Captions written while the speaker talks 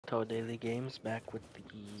to Daily Games, back with the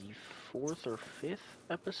fourth or fifth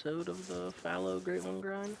episode of the Fallow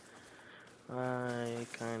Grind. I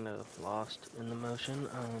kind of lost in the motion.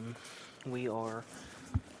 We're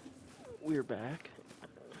back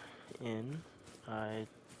in. I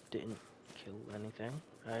didn't kill anything.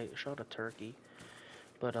 I shot a turkey,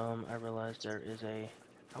 but I realized there is a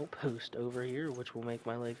outpost over here, which will make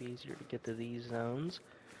my life easier to get to these zones.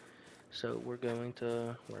 So we're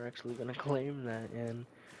actually gonna claim that and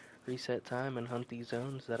reset time and hunt these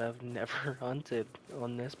zones that I've never hunted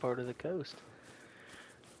on this part of the coast.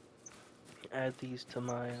 Add these to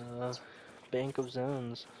my bank of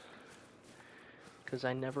zones, because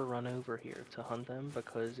I never run over here to hunt them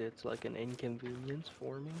because it's like an inconvenience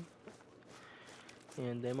for me.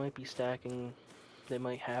 And they might be stacking, they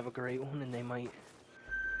might have a great one, and they might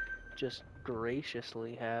just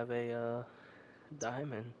graciously have a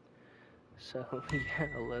diamond. So yeah,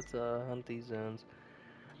 let's hunt these zones.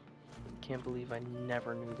 Can't believe I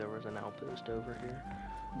never knew there was an outpost over here.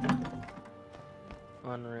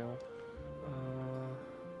 Unreal.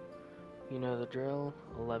 You know the drill.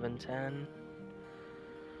 11:10.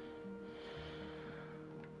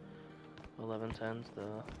 11:10's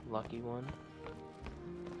the lucky one.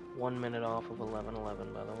 1 minute off of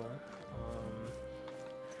 11:11, by the way.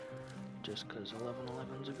 Just because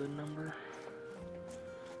 11:11's a good number.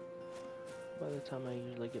 By the time I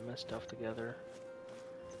usually get my stuff together,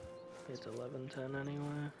 it's 11:10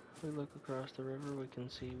 anyway. We look across the river, we can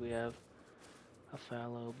see we have a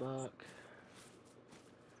fallow buck.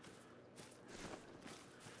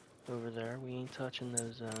 Over there, we ain't touching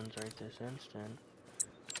those zones right this instant.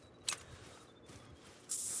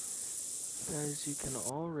 As you can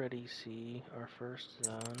already see, our first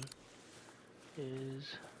zone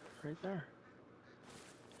is right there.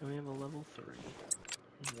 And we have a level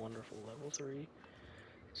 3. Wonderful level 3.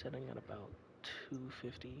 Sitting at about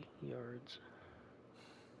 250 yards.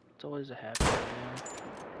 It's always a happy thing.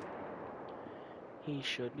 He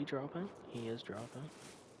should be dropping. He is dropping.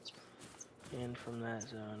 And from that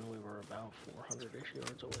zone, we were about 400-ish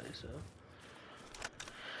yards away, so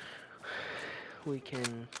we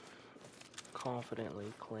can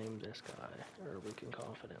confidently claim this guy, or we can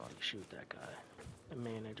confidently shoot that guy and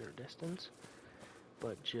manage our distance.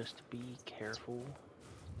 But just be careful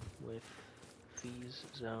with these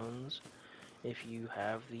zones. If you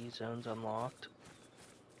have these zones unlocked,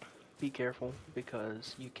 be careful,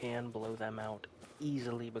 because you can blow them out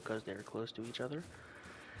easily because they're close to each other.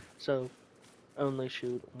 So only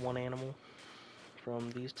shoot one animal from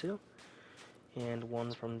these two, and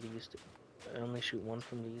one from these two. Only shoot one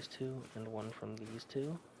from these two, and one from these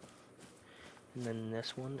two. And then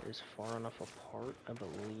this one is far enough apart, I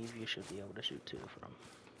believe you should be able to shoot two from.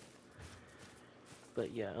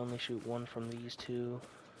 But yeah, only shoot one from these two,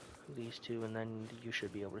 and then you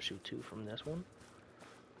should be able to shoot two from this one.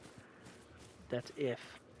 That's if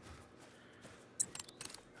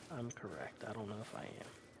I'm correct. I don't know if I am.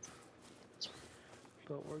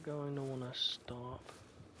 But we're going to want to stop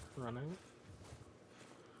running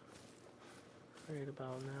right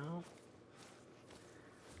about now.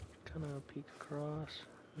 Kind of peek across.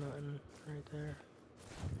 Nothing right there.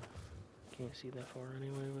 Can't see that far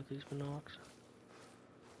anyway with these binocs.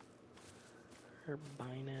 Or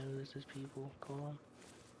binos, as people call them.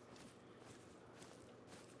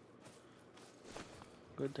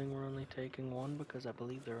 Good thing we're only taking one, because I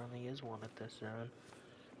believe there only is one at this zone.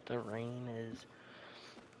 The rain is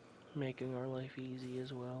making our life easy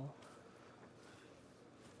as well.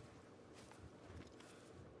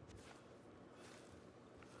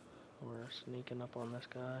 We're sneaking up on this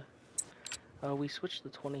guy. We switched the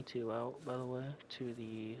 22 out, by the way, to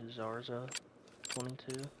the Zarza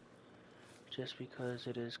 22, just because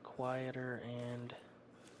it is quieter and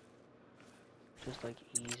just like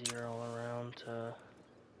easier all around to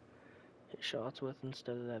hit shots with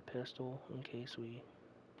instead of that pistol, in case we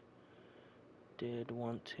did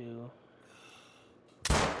want to.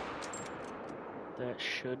 That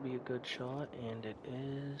should be a good shot, and it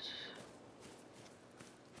is.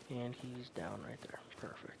 And he's down right there.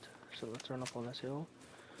 Perfect. So let's run up on this hill,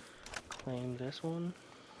 claim this one,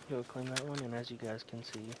 go claim that one, and as you guys can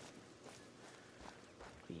see,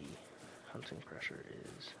 the hunting pressure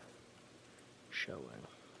is showing.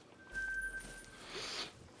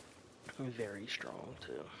 Very strong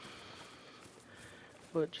too.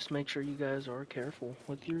 But just make sure you guys are careful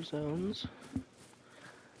with your zones,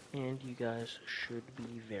 and you guys should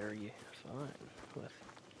be very fine with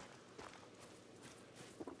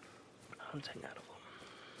hunting out of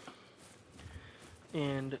them.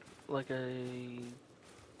 And like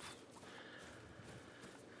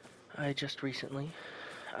I just recently,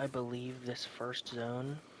 I believe this first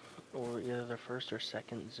zone or either the first or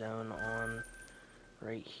second zone on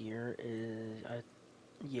right here is,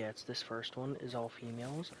 yeah, it's this first one, is all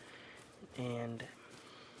females. And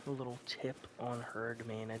a little tip on herd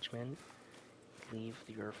management, leave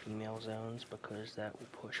your female zones because that will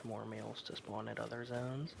push more males to spawn at other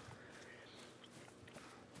zones.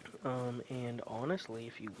 And honestly,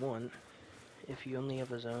 if you want, if you only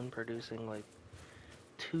have a zone producing like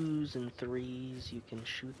 2s and 3s, you can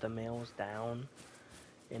shoot the males down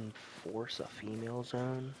and force a female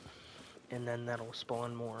zone, and then that'll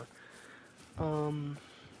spawn more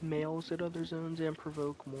males at other zones and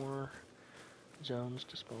provoke more zones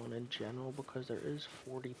to spawn in general, because there is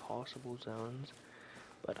 40 possible zones,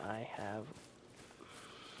 but I have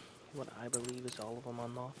what I believe is all of them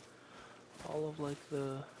unlocked. All of like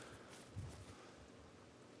the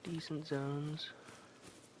decent zones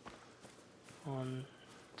on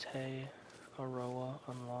Te Aroa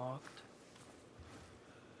unlocked,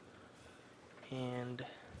 and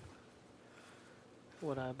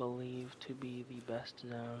what I believe to be the best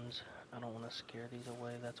zones. I don't want to scare these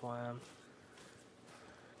away, that's why I'm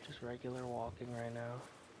just regular walking right now.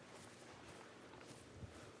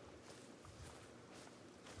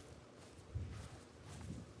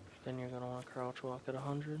 Then you're going to want to crouch walk at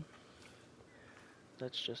 100.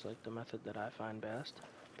 That's just like the method that I find best,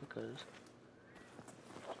 because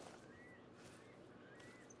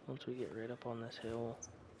once we get right up on this hill,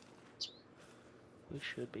 we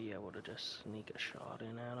should be able to just sneak a shot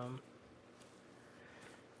in at them.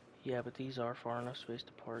 Yeah, but these are far enough spaced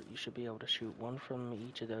apart. You should be able to shoot one from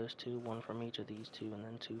each of those two, one from each of these two, and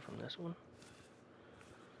then two from this one.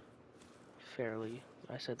 Fairly,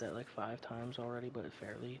 I said that like 5 times already, but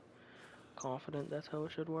fairly confident that's how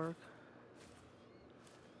it should work.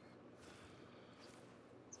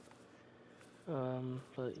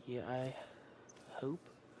 But yeah, I hope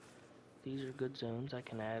these are good zones I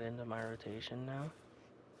can add into my rotation now.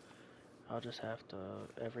 I'll just have to,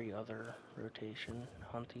 every other rotation,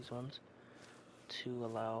 hunt these ones to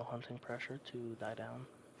allow hunting pressure to die down.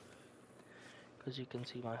 Because you can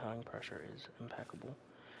see my hunting pressure is impeccable.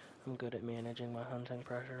 I'm good at managing my hunting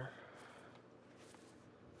pressure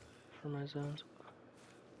for my zones.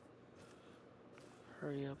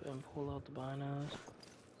 Hurry up and pull out the binos.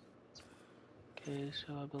 Okay,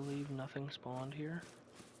 so I believe nothing spawned here,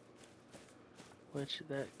 which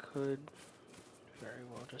that could very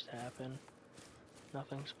well just happen.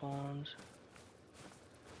 Nothing spawns.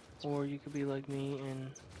 Or you could be like me and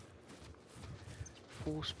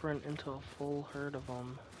full sprint into a full herd of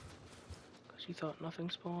them because you thought nothing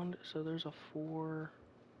spawned. So there's a 4.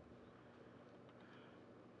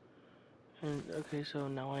 And okay, so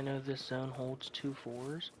now I know this zone holds 2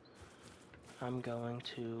 4s. I'm going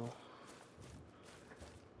to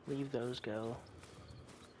leave those go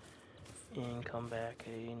and come back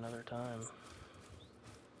another time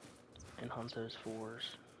and hunt those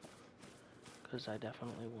 4s, because I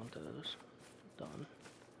definitely want those done.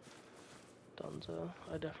 Dunzo.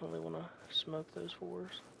 I definitely want to smoke those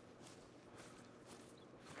 4s.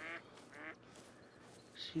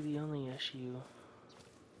 See, the only issue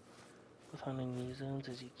with hunting these zones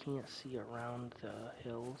is you can't see around the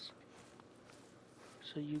hills.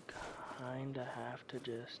 So you kinda have to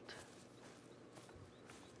just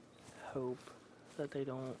hope that they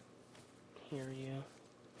don't hear you.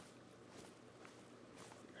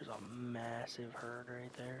 There's a massive herd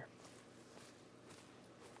right there.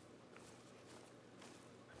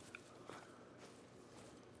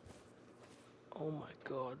 Oh my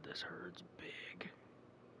god, this herd's big.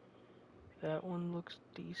 That one looks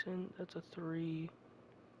decent. That's a 3.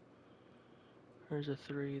 There's a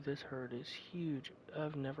 3. This herd is huge.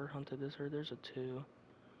 I've never hunted this herd. There's a 2.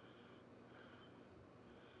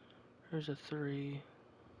 There's a 3.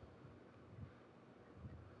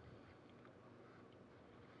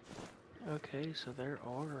 Okay, so there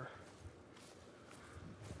are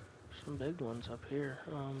some big ones up here.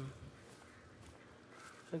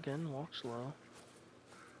 Again, walk slow.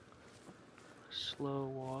 Slow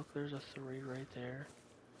walk. There's a 3 right there.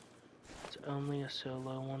 It's only a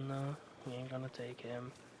solo one though. We ain't gonna take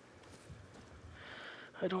him.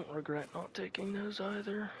 I don't regret not taking those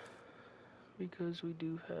either, because we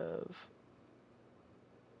do have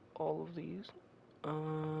all of these.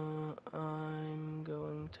 I'm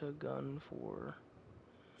going to gun for,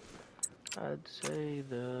 I'd say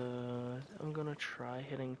I'm gonna try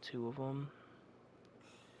hitting 2 of them.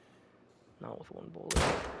 Not with 1 bullet.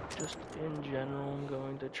 Just in general, I'm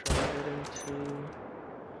going to try hitting 2.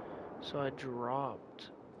 So I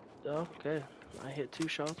dropped. Oh, okay. I hit 2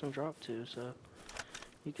 shots and dropped 2, so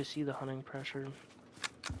you can see the hunting pressure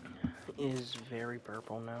is very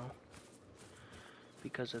purple now.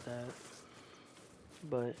 because of that.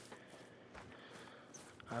 But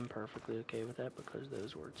I'm perfectly okay with that because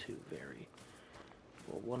those were two very,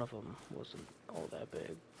 well, one of them wasn't all that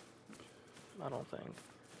big. I don't think.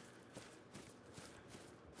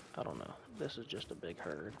 I don't know. This is just a big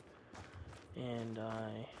herd. And I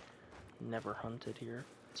never hunted here.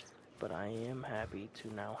 But I am happy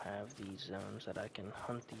to now have these zones that I can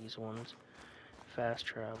hunt these ones. Fast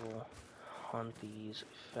travel, hunt these,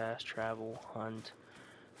 fast travel, hunt,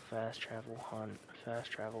 fast travel, hunt,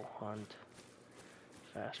 fast travel, hunt,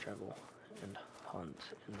 fast travel, and hunt.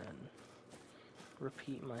 And then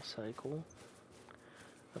repeat my cycle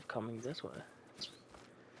of coming this way.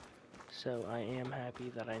 So I am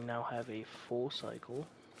happy that I now have a full cycle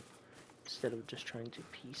instead of just trying to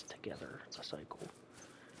piece together a cycle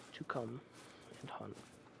to come and hunt.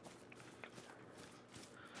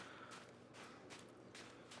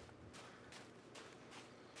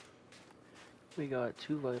 We got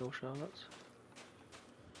 2 vital shots.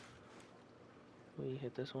 We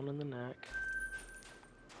hit this one in the neck.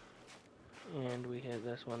 And we hit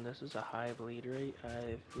this one. This is a high bleed rate.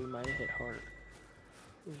 We might have hit heart.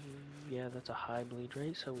 Yeah, that's a high bleed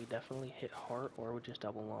rate, so we definitely hit heart, or we just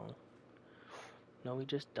double lung. No, we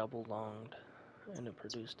just double lunged, and it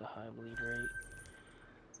produced a high bleed rate.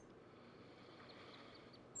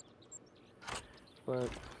 But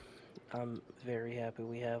I'm very happy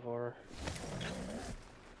we have our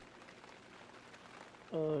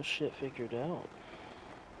shit figured out.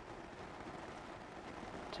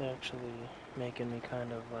 It's actually making me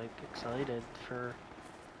kind of like excited for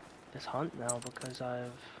this hunt now because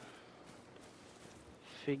I've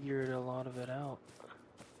figured a lot of it out.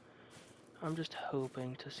 I'm just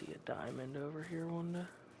hoping to see a diamond over here one day.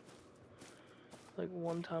 Like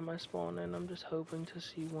one time I spawn in, I'm just hoping to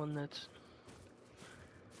see one that's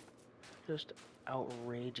just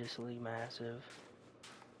outrageously massive.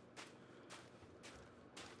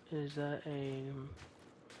 Is that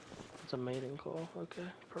it's a mating call? Okay,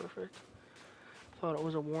 perfect. Thought it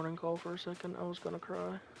was a warning call for a second. I was gonna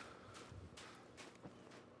cry.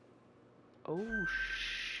 Oh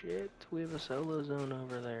shit, we have a solo zone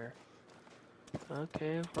over there.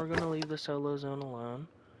 Okay, we're gonna leave the solo zone alone.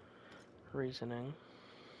 Reasoning.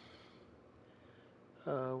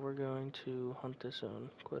 We're going to hunt this zone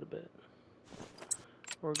quite a bit.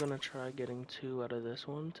 We're gonna try getting 2 out of this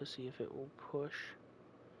one to see if it will push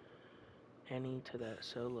any to that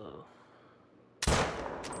solo.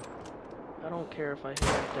 I don't care if I hit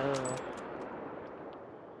a doe.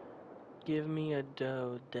 Give me a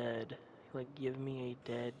doe dead. Like, give me a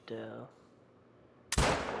dead doe.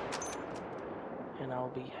 And I'll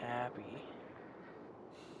be happy.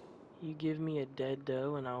 You give me a dead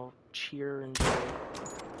doe and I'll cheer and joy.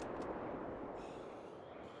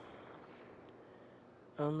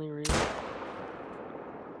 Only reason...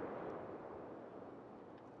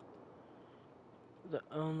 The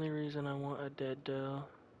only reason I want a dead doe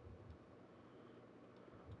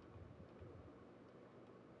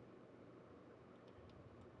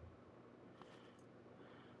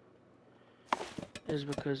is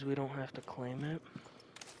because we don't have to claim it.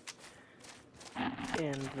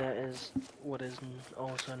 And that is what is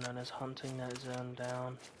also known as hunting that zone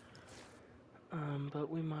down. But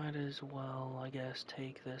we might as well, I guess,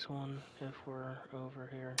 take this one if we're over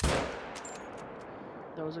here.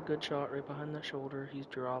 That was a good shot right behind the shoulder. He's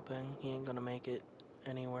dropping. He ain't gonna make it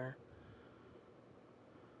anywhere.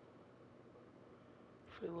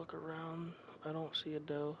 If we look around, I don't see a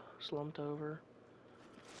doe slumped over.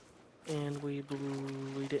 And we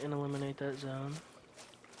didn't eliminate that zone.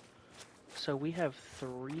 So we have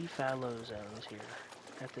 3 fallow zones here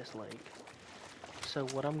at this lake. So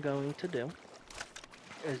what I'm going to do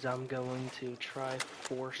is I'm going to try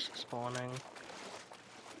force spawning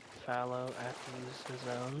fallow at these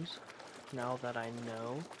zones now that I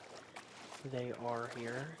know they are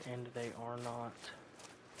here and they are not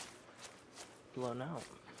blown out.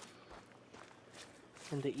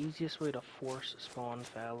 And the easiest way to force spawn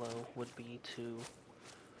fallow would be to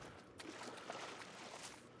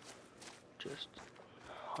just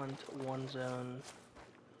hunt one zone,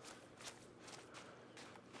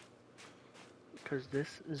 because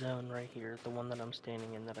this zone right here, the one that I'm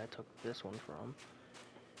standing in that I took this one from,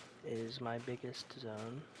 is my biggest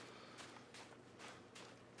zone.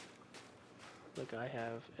 Like, I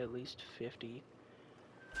have at least 50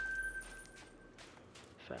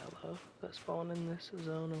 fallow that spawn in this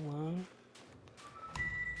zone alone,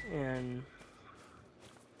 and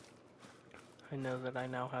I know that I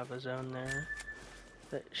now have a zone there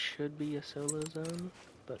that should be a solo zone,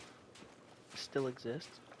 but still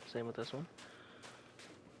exists. Same with this one.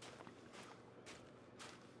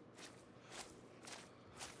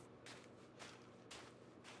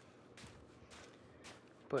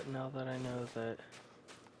 But now that I know that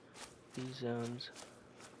these zones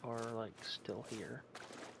are like still here,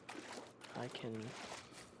 I can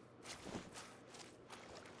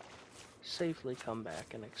safely come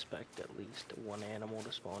back and expect at least one animal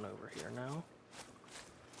to spawn over here now,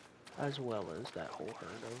 as well as that whole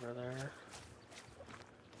herd over there.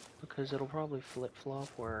 Because it'll probably flip-flop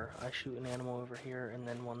where I shoot an animal over here and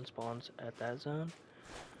then one spawns at that zone,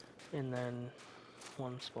 and then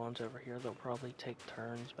one spawns over here. They'll probably take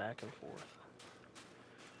turns back and forth,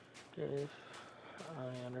 if I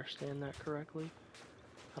understand that correctly.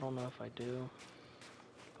 I don't know if I do,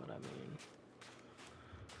 but I mean,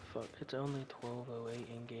 fuck, it's only 12:08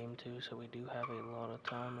 in game 2, so we do have a lot of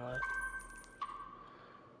time left.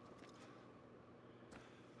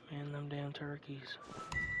 Man, them damn turkeys.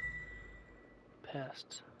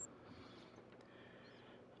 Pests.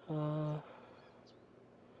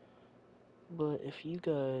 But if you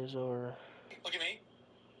guys are... Look at me.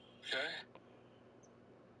 Okay.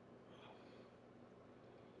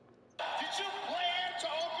 Did you plan to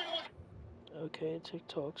open with... Okay,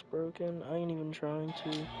 TikTok's broken. I ain't even trying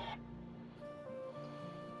to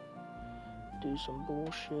do some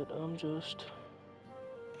bullshit. I'm just...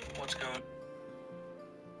 What's going?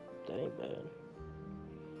 That ain't bad.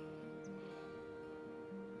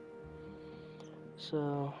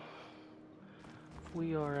 So,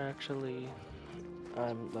 we are actually...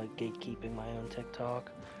 I'm like gatekeeping my own TikTok.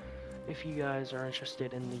 If you guys are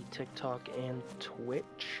interested in the TikTok and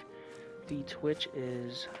Twitch, the Twitch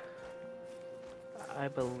is...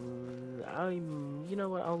 you know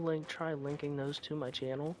what, I'll try linking those to my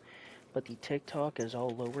channel, but the TikTok is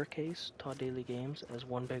all lowercase, Todd Daily Games, as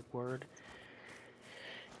one big word,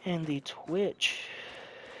 and the Twitch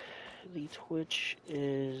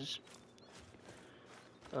is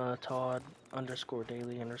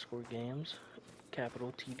Todd_Daily_Games,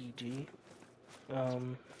 capital TDG.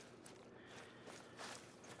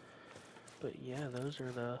 But yeah, those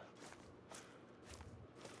are the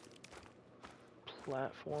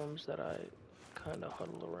platforms that I kind of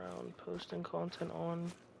huddle around posting content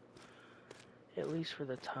on, at least for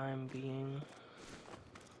the time being,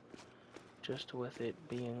 just with it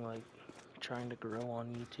being like trying to grow on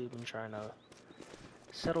YouTube and trying to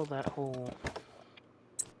settle that whole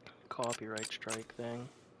copyright strike thing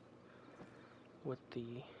with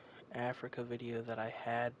the Africa video that I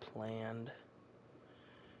had planned,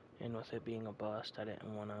 and with it being a bust, I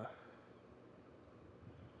didn't want to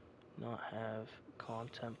not have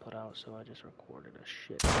content put out, so I just recorded a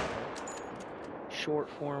shit short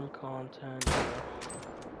form content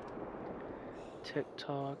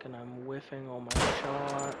TikTok, and I'm whiffing all my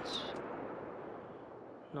shots.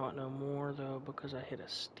 Not no more though, because I hit a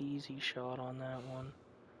steezy shot on that one.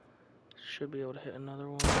 Should be able to hit another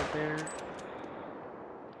one right there.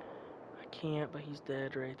 I can't, but he's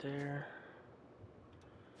dead right there.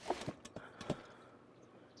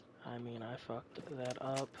 I mean, I fucked that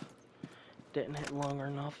up. Didn't hit lung or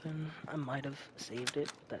nothing. I might have saved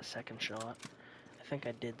it with that second shot. I think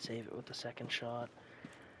I did save it with the second shot.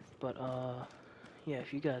 But, yeah,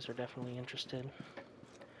 if you guys are definitely interested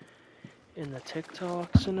in the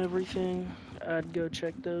TikToks and everything, I'd go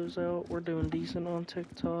check those out. We're doing decent on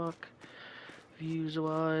TikTok,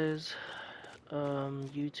 views-wise.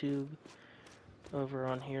 YouTube, over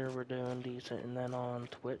on here, we're doing decent. And then on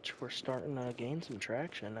Twitch, we're starting to gain some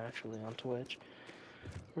traction, actually, on Twitch.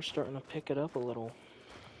 We're starting to pick it up a little.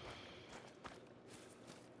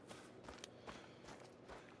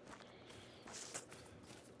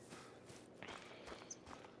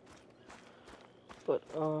 But,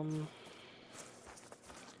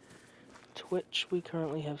 Twitch, we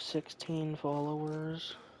currently have 16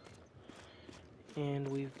 followers. And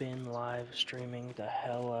we've been live streaming the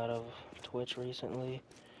hell out of Twitch recently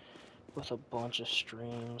with a bunch of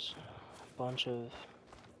streams. A bunch of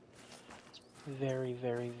very,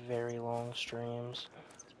 very, very long streams.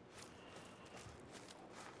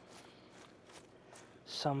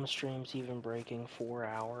 Some streams even breaking 4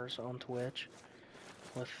 hours on Twitch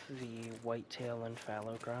with the whitetail and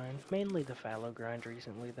fallow grind. Mainly the fallow grind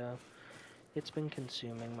recently though. It's been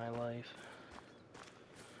consuming my life.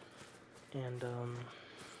 And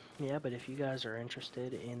yeah, but if you guys are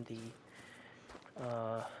interested in the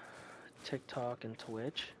TikTok and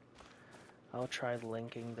Twitch, I'll try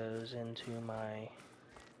linking those into my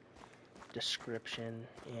description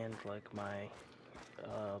and like my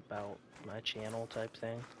about my channel type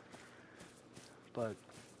thing. But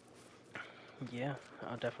yeah,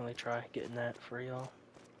 I'll definitely try getting that for y'all.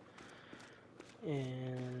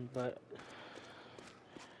 But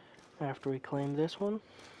after we claim this one,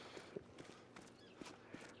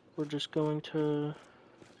 we're just going to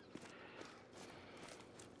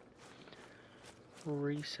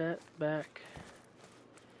reset back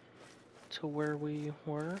to where we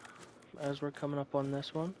were as we're coming up on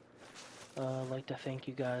this one. I'd like to thank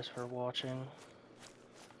you guys for watching.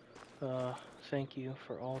 Thank you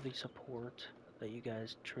for all the support that you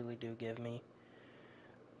guys truly do give me.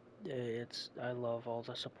 I love all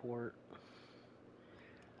the support.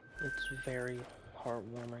 It's very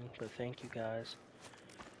heartwarming, but thank you guys.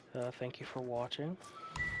 Thank you for watching.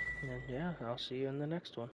 And yeah, I'll see you in the next one.